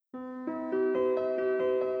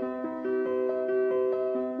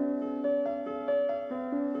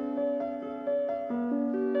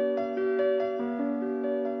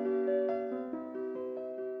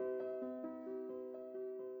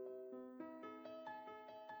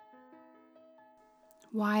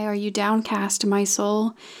Why are you downcast, my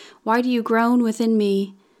soul? Why do you groan within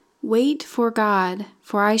me? Wait for God,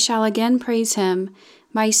 for I shall again praise him,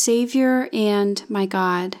 my Savior and my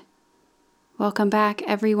God. Welcome back,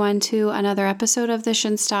 everyone, to another episode of the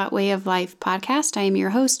Schoenstatt Way of Life podcast. I am your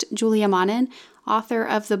host, Julia Monnin, author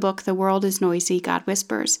of the book, The World is Noisy, God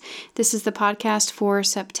Whispers. This is the podcast for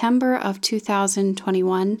September of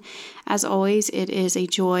 2021. As always, it is a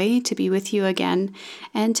joy to be with you again.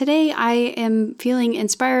 And today I am feeling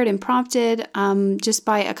inspired and prompted just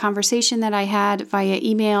by a conversation that I had via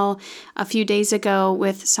email a few days ago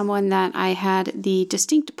with someone that I had the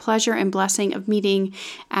distinct pleasure and blessing of meeting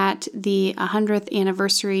at the 100th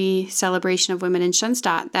anniversary celebration of women in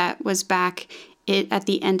Schoenstatt that was back at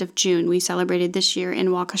the end of June. We celebrated this year in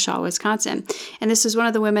Waukesha, Wisconsin. And this is one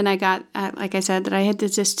of the women I got, like I said, that I had the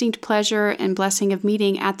distinct pleasure and blessing of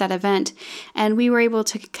meeting at that event. And we were able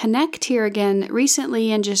to connect here again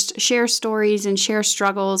recently and just share stories and share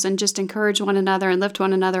struggles and just encourage one another and lift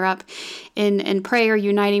one another up in prayer,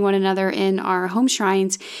 uniting one another in our home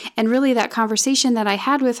shrines. And really that conversation that I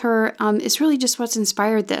had with her is really just what's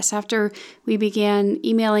inspired this. After we began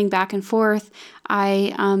emailing back and forth,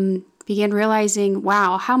 I began realizing,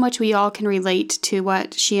 wow, how much we all can relate to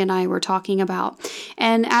what she and I were talking about.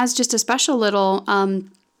 And as just a special little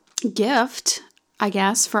gift, I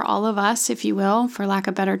guess, for all of us, if you will, for lack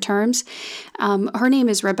of better terms, her name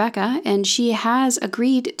is Rebecca, and she has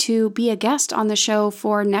agreed to be a guest on the show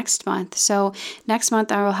for next month. So next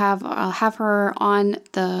month I'll have her on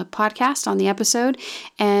the podcast, on the episode,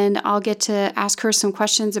 and I'll get to ask her some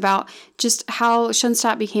questions about just how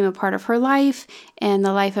Schoenstatt became a part of her life and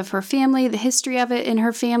the life of her family, the history of it in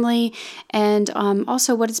her family, and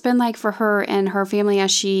also what it's been like for her and her family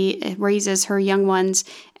as she raises her young ones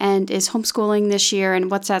and is homeschooling this year,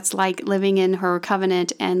 and what that's like living in her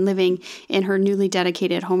covenant and living in her newly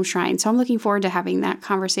dedicated home shrine. So I'm looking forward to having that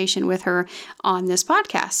conversation with her on this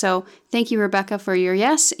podcast. So thank you, Rebecca, for your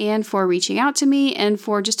yes and for reaching out to me and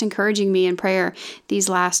for just encouraging me in prayer these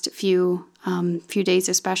last few days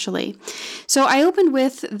especially. So I opened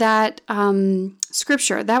with that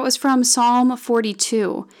scripture. That was from Psalm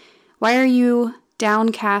 42. Why are you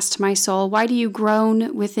downcast, my soul? Why do you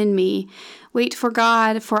groan within me? Wait for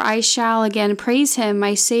God, for I shall again praise him,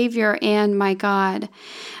 my Savior and my God.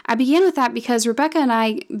 I began with that because Rebecca and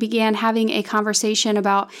I began having a conversation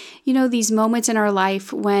about, these moments in our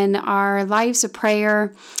life when our lives of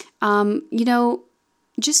prayer,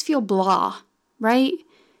 just feel blah, right?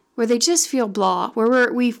 Where they just feel blah,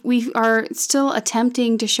 where we are still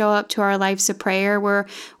attempting to show up to our lives of prayer, where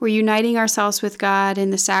we're uniting ourselves with God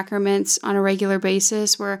in the sacraments on a regular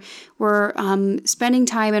basis, where we're spending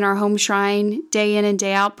time in our home shrine day in and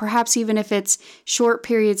day out, perhaps even if it's short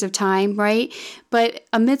periods of time, right? But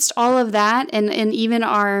amidst all of that and even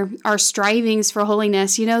our strivings for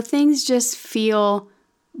holiness, things just feel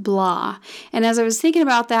blah. And as I was thinking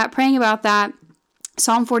about that, praying about that,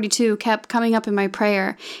 Psalm 42 kept coming up in my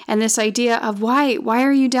prayer, and this idea of why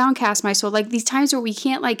are you downcast, my soul? Like these times where we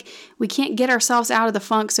can't get ourselves out of the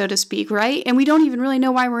funk, so to speak, right? And we don't even really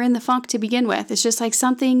know why we're in the funk to begin with. It's just like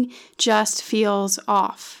something just feels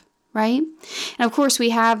off, right? And of course,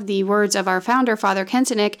 we have the words of our founder, Father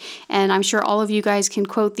Kentenich, and I'm sure all of you guys can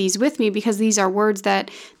quote these with me because these are words that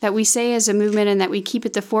we say as a movement and that we keep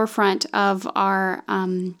at the forefront of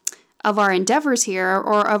our endeavors here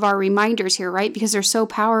or of our reminders here, right? Because they're so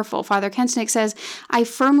powerful. Father Kentenich says, I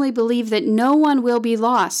firmly believe that no one will be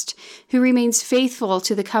lost who remains faithful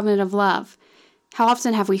to the covenant of love. How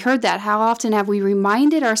often have we heard that? How often have we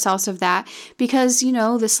reminded ourselves of that? Because,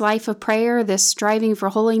 this life of prayer, this striving for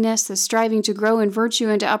holiness, this striving to grow in virtue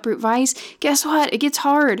and to uproot vice, guess what? It gets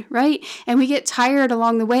hard, right? And we get tired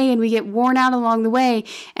along the way and we get worn out along the way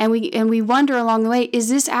and we wonder along the way, is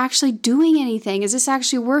this actually doing anything? Is this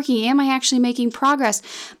actually working? Am I actually making progress?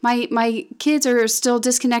 My kids are still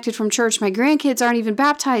disconnected from church. My grandkids aren't even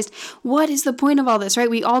baptized. What is the point of all this, right?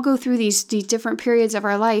 We all go through these different periods of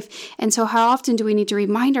our life. And so how often do we need to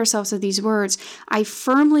remind ourselves of these words? I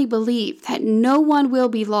firmly believe that no one will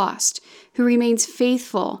be lost who remains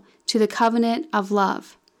faithful to the covenant of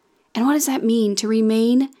love. And what does that mean, to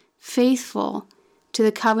remain faithful to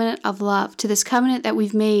the covenant of love, to this covenant that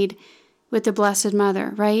we've made with the Blessed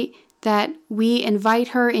Mother, right? That we invite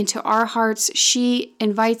her into our hearts. She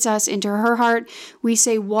invites us into her heart. We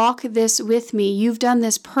say, walk this with me. You've done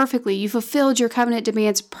this perfectly. You fulfilled your covenant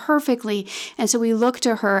demands perfectly. And so we look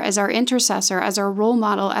to her as our intercessor, as our role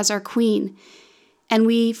model, as our queen. And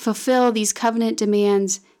we fulfill these covenant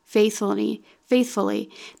demands faithfully, faithfully.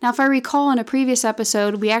 Now, if I recall in a previous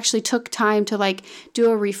episode, we actually took time to do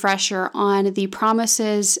a refresher on the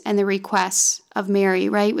promises and the requests of Mary,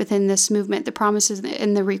 right? Within this movement, the promises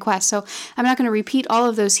and the requests. So I'm not going to repeat all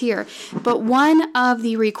of those here, but one of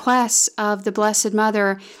the requests of the Blessed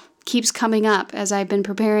Mother keeps coming up as I've been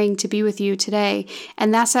preparing to be with you today.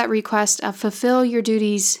 And that's that request of fulfill your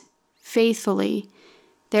duties faithfully.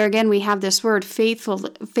 There again, we have this word faith,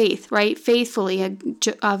 right? Faithfully.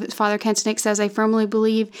 Father Kentenich says, I firmly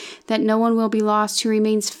believe that no one will be lost who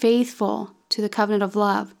remains faithful to the covenant of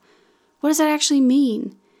love. What does that actually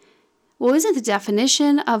mean? Well, isn't the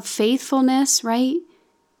definition of faithfulness, right?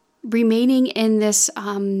 Remaining in this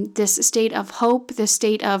state of hope, this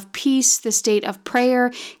state of peace, this state of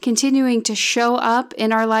prayer, continuing to show up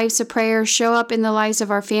in our lives of prayer, show up in the lives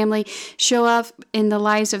of our family, show up in the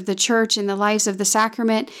lives of the church, in the lives of the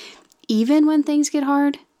sacrament, even when things get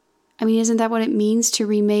hard. I mean, isn't that what it means to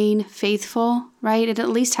remain faithful, right? It at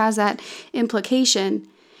least has that implication.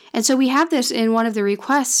 And so we have this in one of the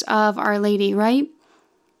requests of Our Lady, right?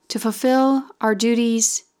 To fulfill our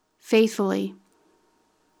duties faithfully.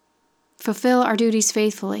 Fulfill our duties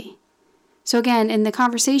faithfully. So again, in the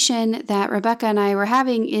conversation that Rebecca and I were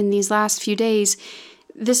having in these last few days,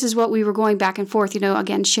 this is what we were going back and forth,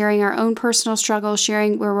 again, sharing our own personal struggles,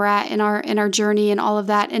 sharing where we're at in our journey and all of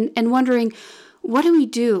that, and wondering, what do we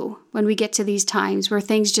do when we get to these times where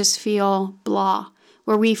things just feel blah,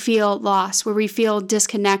 where we feel lost, where we feel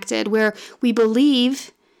disconnected, where we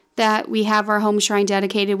believe that we have our home shrine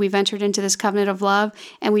dedicated, we've entered into this covenant of love,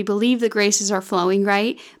 and we believe the graces are flowing,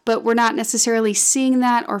 right? But we're not necessarily seeing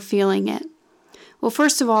that or feeling it. Well,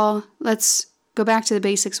 first of all, let's go back to the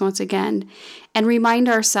basics once again and remind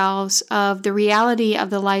ourselves of the reality of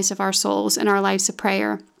the lives of our souls and our lives of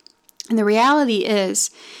prayer. And the reality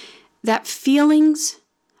is that feelings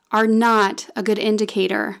are not a good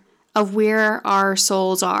indicator of where our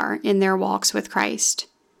souls are in their walks with Christ.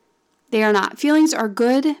 They are not. Feelings are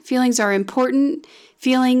good. Feelings are important.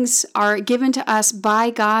 Feelings are given to us by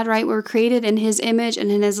God, right? We're created in His image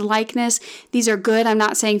and in His likeness. These are good. I'm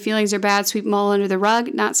not saying feelings are bad, sweep them all under the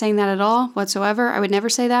rug. Not saying that at all whatsoever. I would never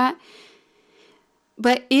say that.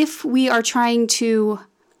 But if we are trying to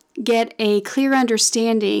get a clear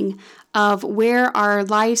understanding of where our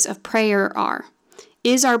lives of prayer are,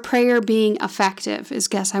 is our prayer being effective? Is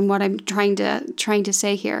what I'm trying to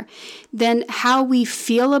say here. Then how we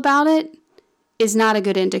feel about it is not a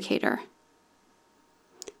good indicator.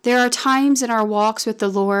 There are times in our walks with the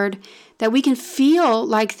Lord that we can feel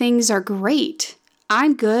like things are great.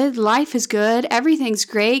 I'm good. Life is good. Everything's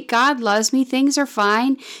great. God loves me. Things are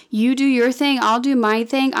fine. You do your thing. I'll do my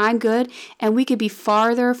thing. I'm good. And we could be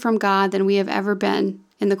farther from God than we have ever been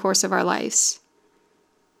in the course of our lives.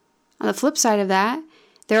 On the flip side of that,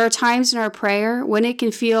 there are times in our prayer when it can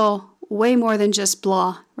feel way more than just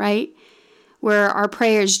blah, right? Where our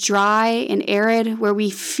prayer is dry and arid, where we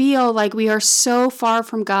feel like we are so far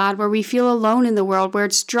from God, where we feel alone in the world, where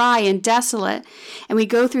it's dry and desolate. And we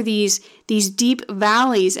go through these deep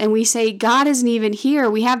valleys and we say, God isn't even here.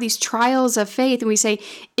 We have these trials of faith and we say,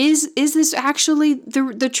 is this actually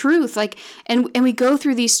the truth? And we go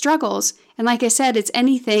through these struggles. And like I said, it's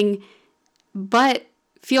anything but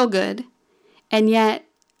feel good. And yet,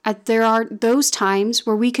 there are those times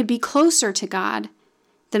where we could be closer to God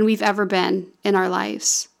than we've ever been in our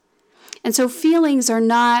lives. And so feelings are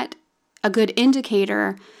not a good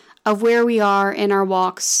indicator of where we are in our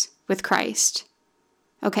walks with Christ.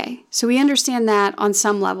 Okay, so we understand that on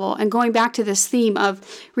some level. And going back to this theme of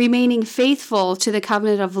remaining faithful to the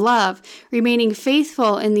covenant of love, remaining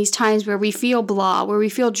faithful in these times where we feel blah, where we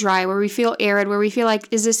feel dry, where we feel arid, where we feel like,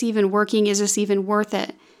 is this even working? Is this even worth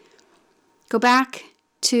it? Go back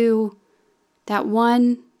to that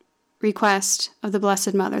one request of the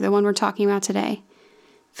Blessed Mother, the one we're talking about today.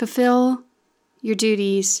 Fulfill your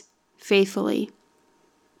duties faithfully.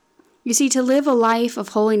 You see, to live a life of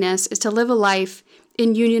holiness is to live a life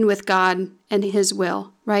in union with God and His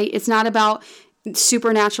will, right? It's not about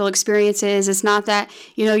supernatural experiences. It's not that,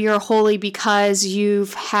 you're holy because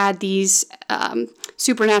you've had these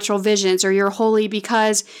supernatural visions, or you're holy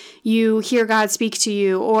because you hear God speak to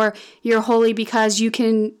you, or you're holy because you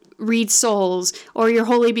can read souls, or you're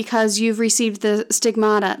holy because you've received the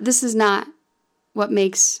stigmata. This is not what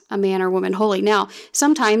makes a man or woman holy. Now,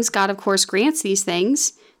 sometimes God, of course, grants these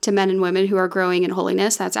things to men and women who are growing in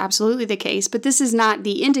holiness. That's absolutely the case. But this is not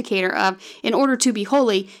the indicator of, in order to be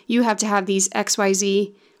holy, you have to have these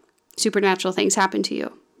XYZ supernatural things happen to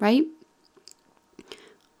you, right?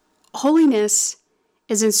 Holiness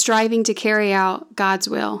is in striving to carry out God's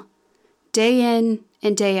will day in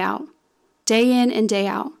and day out, day in and day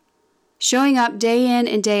out. Showing up day in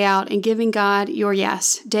and day out and giving God your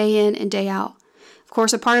yes, day in and day out. Of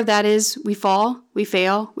course, a part of that is we fall, we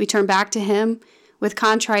fail, we turn back to Him with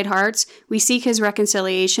contrite hearts. We seek His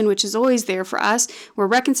reconciliation, which is always there for us. We're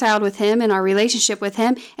reconciled with Him in our relationship with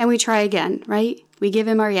Him, and we try again, right? We give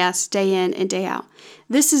Him our yes day in and day out.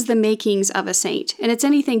 This is the makings of a saint, and it's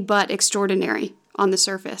anything but extraordinary on the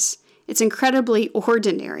surface. It's incredibly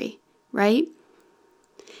ordinary, right?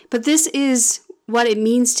 But this is what it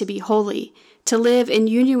means to be holy, to live in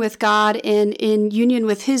union with God and in union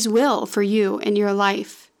with His will for you and your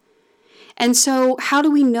life. And so how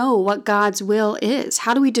do we know what God's will is?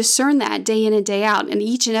 How do we discern that day in and day out? And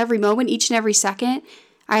each and every moment, each and every second,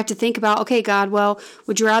 I have to think about, okay, God, well,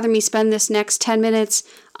 would you rather me spend this next 10 minutes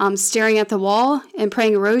staring at the wall and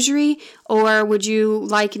praying a rosary? Or would you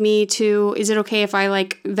like me to, is it okay if I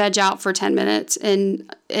veg out for 10 minutes? And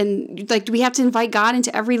do we have to invite God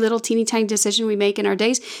into every little teeny tiny decision we make in our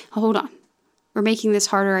days? Hold on. We're making this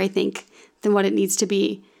harder, I think, than what it needs to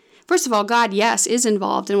be. First of all, God, yes, is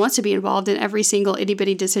involved and wants to be involved in every single itty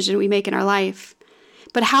bitty decision we make in our life.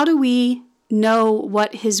 But how do we know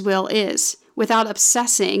what His will is without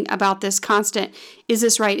obsessing about this constant, is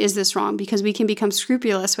this right, is this wrong? Because we can become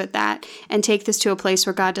scrupulous with that and take this to a place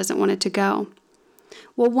where God doesn't want it to go.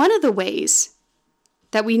 Well, one of the ways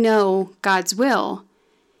that we know God's will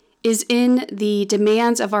is in the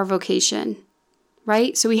demands of our vocation,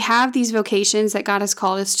 right? So we have these vocations that God has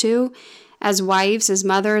called us to as wives, as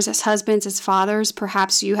mothers, as husbands, as fathers.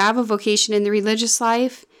 Perhaps you have a vocation in the religious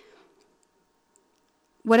life.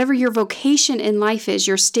 Whatever your vocation in life is,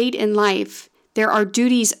 your state in life, there are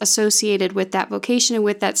duties associated with that vocation and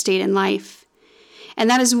with that state in life. And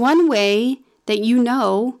that is one way that you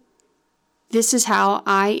know this is how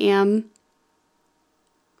I am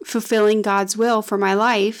fulfilling God's will for my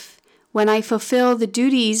life when I fulfill the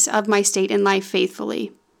duties of my state in life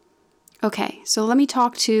faithfully. Okay, so let me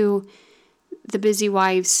talk to the busy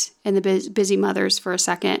wives and the busy mothers for a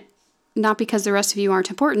second. Not because the rest of you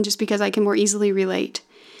aren't important, just because I can more easily relate.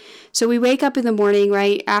 So we wake up in the morning,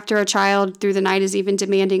 right, after a child through the night is even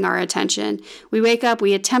demanding our attention. We wake up,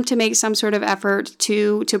 we attempt to make some sort of effort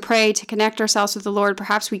to pray, to connect ourselves with the Lord.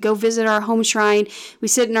 Perhaps we go visit our home shrine. We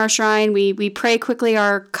sit in our shrine. We pray quickly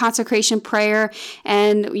our consecration prayer.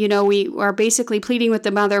 And, we are basically pleading with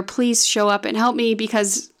the mother, please show up and help me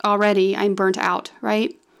because already I'm burnt out,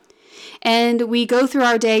 right? And we go through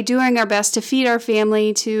our day doing our best to feed our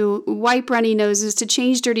family, to wipe runny noses, to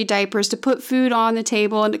change dirty diapers, to put food on the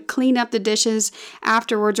table and to clean up the dishes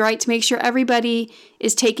afterwards, right? To make sure everybody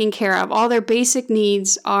is taken care of. All their basic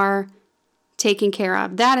needs are taken care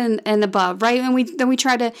of. That and above, right? And we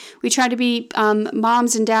try to be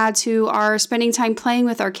moms and dads who are spending time playing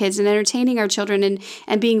with our kids and entertaining our children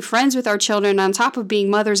and being friends with our children on top of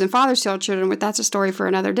being mothers and fathers to our children. But that's a story for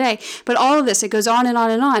another day. But all of this, it goes on and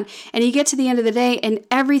on and on. And you get to the end of the day and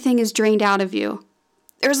everything is drained out of you.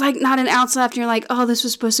 There's not an ounce left. And you're like, oh, this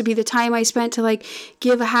was supposed to be the time I spent to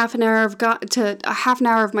give a half an hour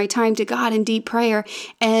of my time to God in deep prayer.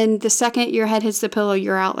 And the second your head hits the pillow,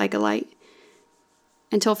 you're out like a light.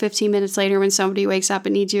 Until 15 minutes later when somebody wakes up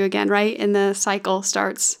and needs you again, right? And the cycle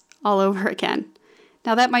starts all over again.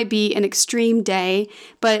 Now that might be an extreme day,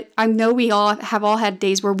 but I know we all have had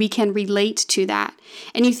days where we can relate to that.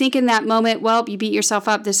 And you think in that moment, well, you beat yourself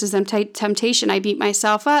up. This is temptation. I beat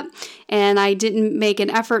myself up and I didn't make an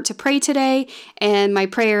effort to pray today. And my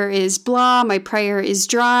prayer is blah. My prayer is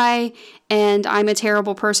dry. And I'm a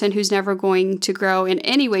terrible person who's never going to grow in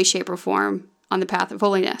any way, shape, or form on the path of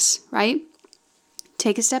holiness, right?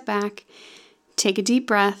 Take a step back, take a deep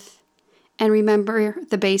breath, and remember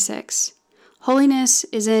the basics. Holiness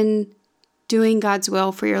is in doing God's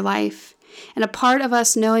will for your life. And a part of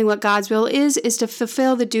us knowing what God's will is to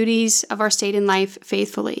fulfill the duties of our state in life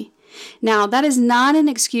faithfully. Now, that is not an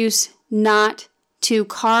excuse not to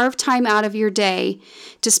carve time out of your day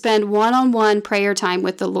to spend one-on-one prayer time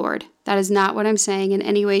with the Lord. That is not what I'm saying in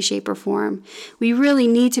any way, shape, or form. We really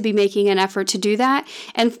need to be making an effort to do that.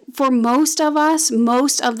 And for most of us,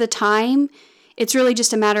 most of the time, it's really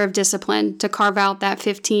just a matter of discipline to carve out that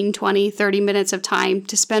 15, 20, 30 minutes of time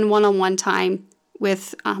to spend one-on-one time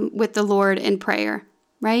with the Lord in prayer,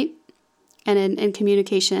 right? And in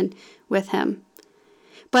communication with Him.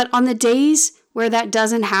 But on the days where that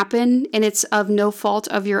doesn't happen and it's of no fault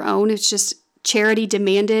of your own, it's just charity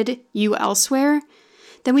demanded you elsewhere,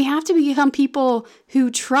 then we have to become people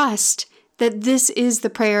who trust that this is the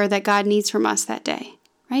prayer that God needs from us that day,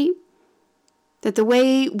 right? That the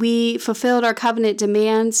way we fulfilled our covenant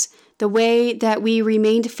demands, the way that we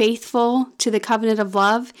remained faithful to the covenant of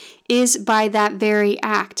love is by that very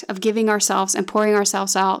act of giving ourselves and pouring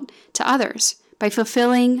ourselves out to others, by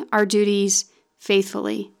fulfilling our duties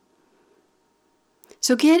faithfully.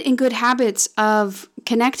 So get in good habits of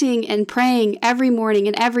connecting and praying every morning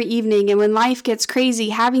and every evening. And when life gets crazy,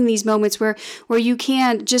 having these moments where you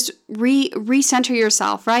can just recenter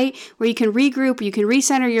yourself, right? Where you can regroup, you can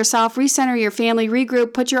recenter yourself, recenter your family,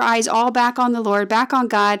 regroup, put your eyes all back on the Lord, back on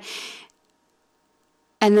God,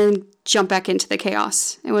 and then jump back into the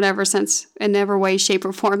chaos in whatever sense, in whatever way, shape,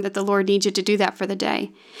 or form that the Lord needs you to do that for the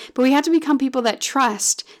day. But we have to become people that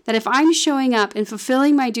trust that if I'm showing up and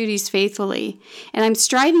fulfilling my duties faithfully, and I'm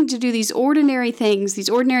striving to do these ordinary things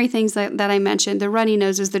that I mentioned, the runny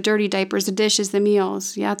noses, the dirty diapers, the dishes, the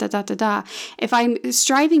meals, if I'm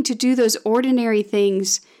striving to do those ordinary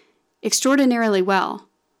things extraordinarily well,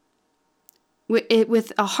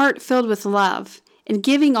 with a heart filled with love, and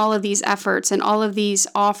giving all of these efforts and all of these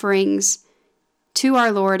offerings to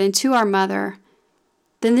our Lord and to our Mother,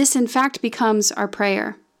 then this in fact becomes our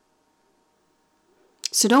prayer.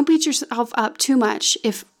 So don't beat yourself up too much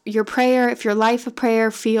if your life of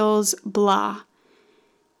prayer feels blah.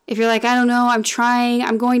 If you're like, I don't know, I'm trying,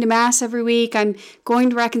 I'm going to Mass every week, I'm going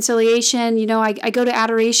to reconciliation, I go to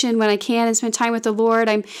adoration when I can and spend time with the Lord,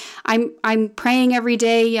 I'm praying every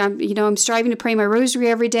day, I'm striving to pray my rosary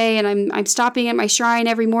every day, and I'm stopping at my shrine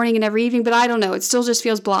every morning and every evening, but I don't know, it still just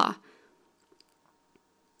feels blah.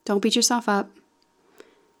 Don't beat yourself up.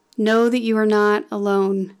 Know that you are not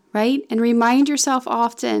alone, right? And remind yourself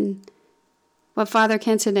often what Father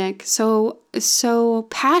Kentenich so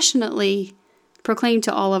passionately proclaim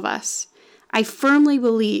to all of us. I firmly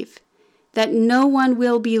believe that no one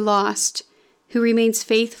will be lost who remains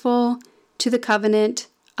faithful to the covenant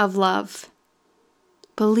of love.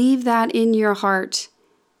 Believe that in your heart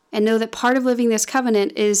and know that part of living this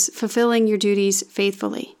covenant is fulfilling your duties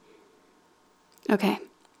faithfully. Okay.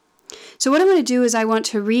 So what I'm going to do is I want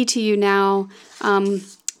to read to you now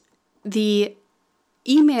the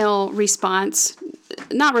email response,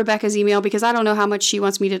 not Rebecca's email, because I don't know how much she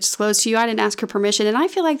wants me to disclose to you. I didn't ask her permission, and I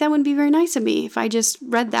feel like that wouldn't be very nice of me if I just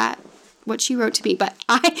read what she wrote to me. But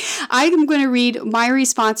I'm going to read my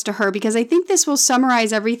response to her because I think this will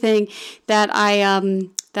summarize everything that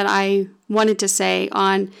I wanted to say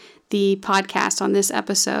on the podcast on this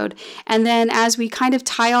episode. And then as we kind of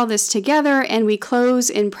tie all this together and we close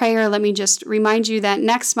in prayer, let me just remind you that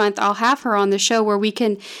next month I'll have her on the show where we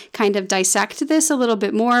can kind of dissect this a little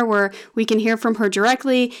bit more, where we can hear from her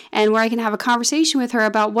directly and where I can have a conversation with her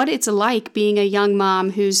about what it's like being a young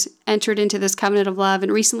mom who's entered into this covenant of love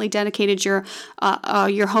and recently dedicated your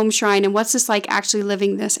home shrine, and what's this like actually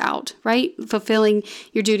living this out, right? Fulfilling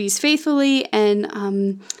your duties faithfully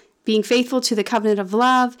and being faithful to the covenant of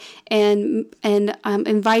love and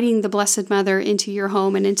inviting the Blessed Mother into your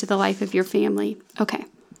home and into the life of your family. Okay.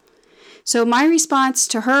 So my response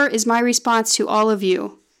to her is my response to all of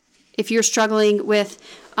you. If you're struggling with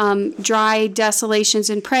dry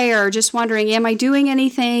desolations in prayer, or just wondering, am I doing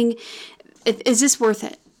anything? Is this worth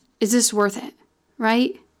it? Is this worth it?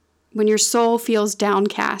 Right? When your soul feels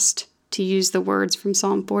downcast, to use the words from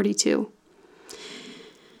Psalm 42.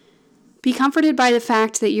 Be comforted by the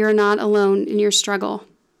fact that you're not alone in your struggle.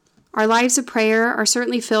 Our lives of prayer are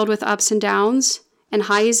certainly filled with ups and downs, and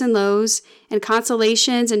highs and lows, and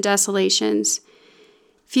consolations and desolations.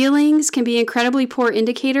 Feelings can be incredibly poor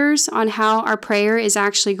indicators on how our prayer is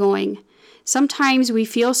actually going. Sometimes we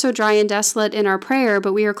feel so dry and desolate in our prayer,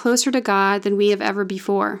 but we are closer to God than we have ever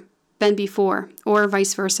been before, or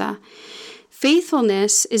vice versa.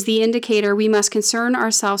 Faithfulness is the indicator we must concern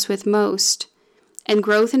ourselves with most. And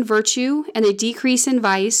growth in virtue and a decrease in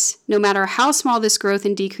vice, no matter how small this growth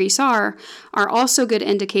and decrease are also good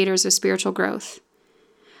indicators of spiritual growth.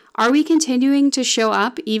 Are we continuing to show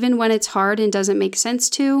up even when it's hard and doesn't make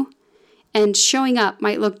sense to? And showing up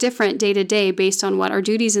might look different day to day based on what our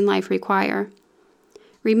duties in life require.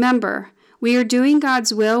 Remember, we are doing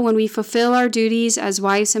God's will when we fulfill our duties as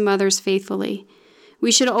wives and mothers faithfully.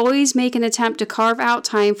 We should always make an attempt to carve out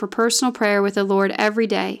time for personal prayer with the Lord every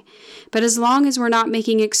day. But as long as we're not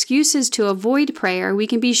making excuses to avoid prayer, we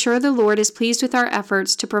can be sure the Lord is pleased with our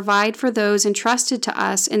efforts to provide for those entrusted to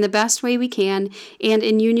us in the best way we can and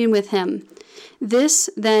in union with Him. This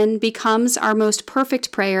then becomes our most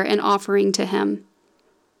perfect prayer and offering to Him.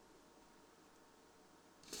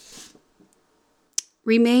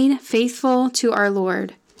 Remain faithful to our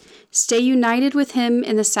Lord. Stay united with Him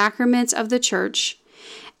in the sacraments of the Church,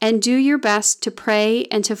 and do your best to pray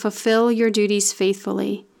and to fulfill your duties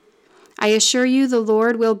faithfully. I assure you the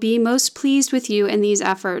Lord will be most pleased with you in these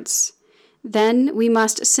efforts. Then we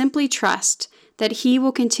must simply trust that He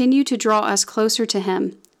will continue to draw us closer to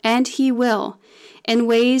Him, and He will, in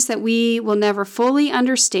ways that we will never fully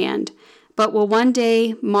understand, but will one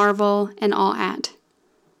day marvel and awe at.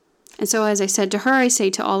 And so, as I said to her, I say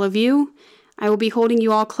to all of you, I will be holding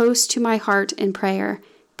you all close to my heart in prayer.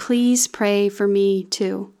 Please pray for me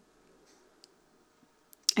too.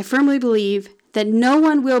 I firmly believe that no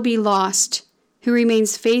one will be lost who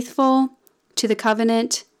remains faithful to the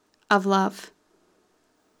covenant of love.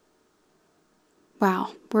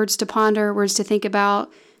 Wow, words to ponder, words to think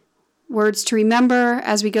about, words to remember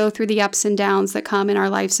as we go through the ups and downs that come in our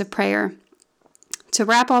lives of prayer. To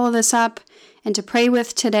wrap all of this up and to pray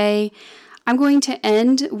with today, I'm going to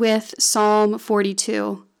end with Psalm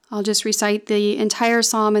 42. I'll just recite the entire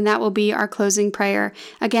psalm, and that will be our closing prayer.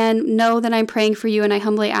 Again, know that I'm praying for you, and I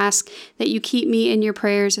humbly ask that you keep me in your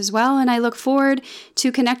prayers as well. And I look forward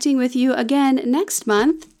to connecting with you again next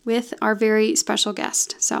month with our very special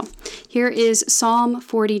guest. So here is Psalm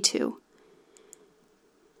 42.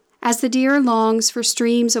 As the deer longs for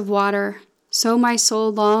streams of water, so my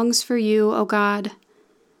soul longs for you, O God.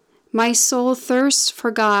 My soul thirsts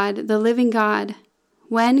for God, the living God.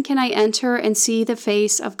 When can I enter and see the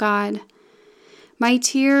face of God? My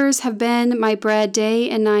tears have been my bread day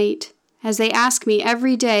and night, as they ask me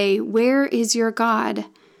every day, where is your God?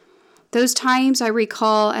 Those times I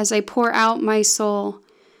recall as I pour out my soul,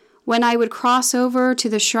 when I would cross over to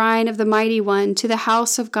the shrine of the Mighty One, to the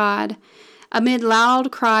house of God, amid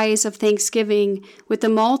loud cries of thanksgiving, with the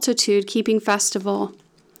multitude keeping festival.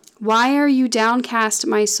 Why are you downcast,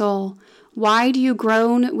 my soul? Why do you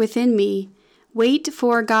groan within me? Wait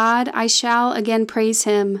for God, I shall again praise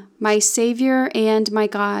him, my Savior and my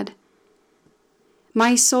God.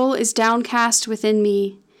 My soul is downcast within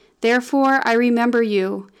me. Therefore I remember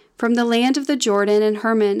you, from the land of the Jordan and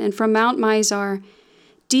Hermon, and from Mount Mizar.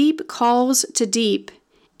 Deep calls to deep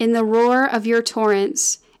in the roar of your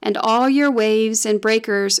torrents, and all your waves and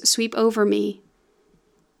breakers sweep over me.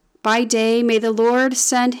 By day may the Lord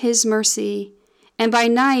send his mercy, and by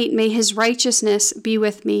night may his righteousness be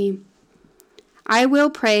with me. I will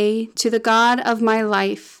pray to the God of my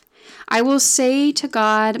life. I will say to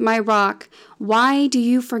God, my rock, why do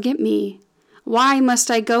you forget me? Why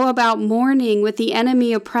must I go about mourning with the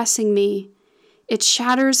enemy oppressing me? It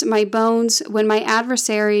shatters my bones when my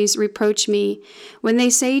adversaries reproach me, when they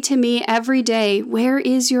say to me every day, where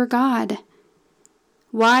is your God?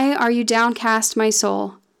 Why are you downcast, my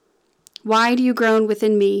soul? Why do you groan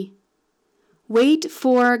within me? Wait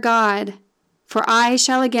for God, for I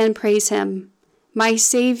shall again praise him, my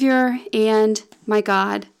Savior and my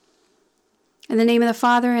God. In the name of the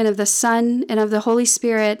Father, and of the Son, and of the Holy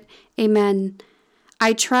Spirit, amen.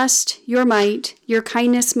 I trust your might, your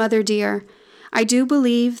kindness, mother dear. I do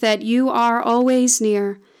believe that you are always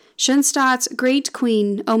near. Schoenstadt's great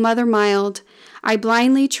queen, O mother mild, I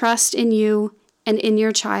blindly trust in you and in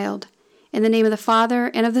your child. In the name of the Father,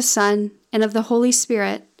 and of the Son, and of the Holy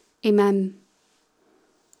Spirit, amen.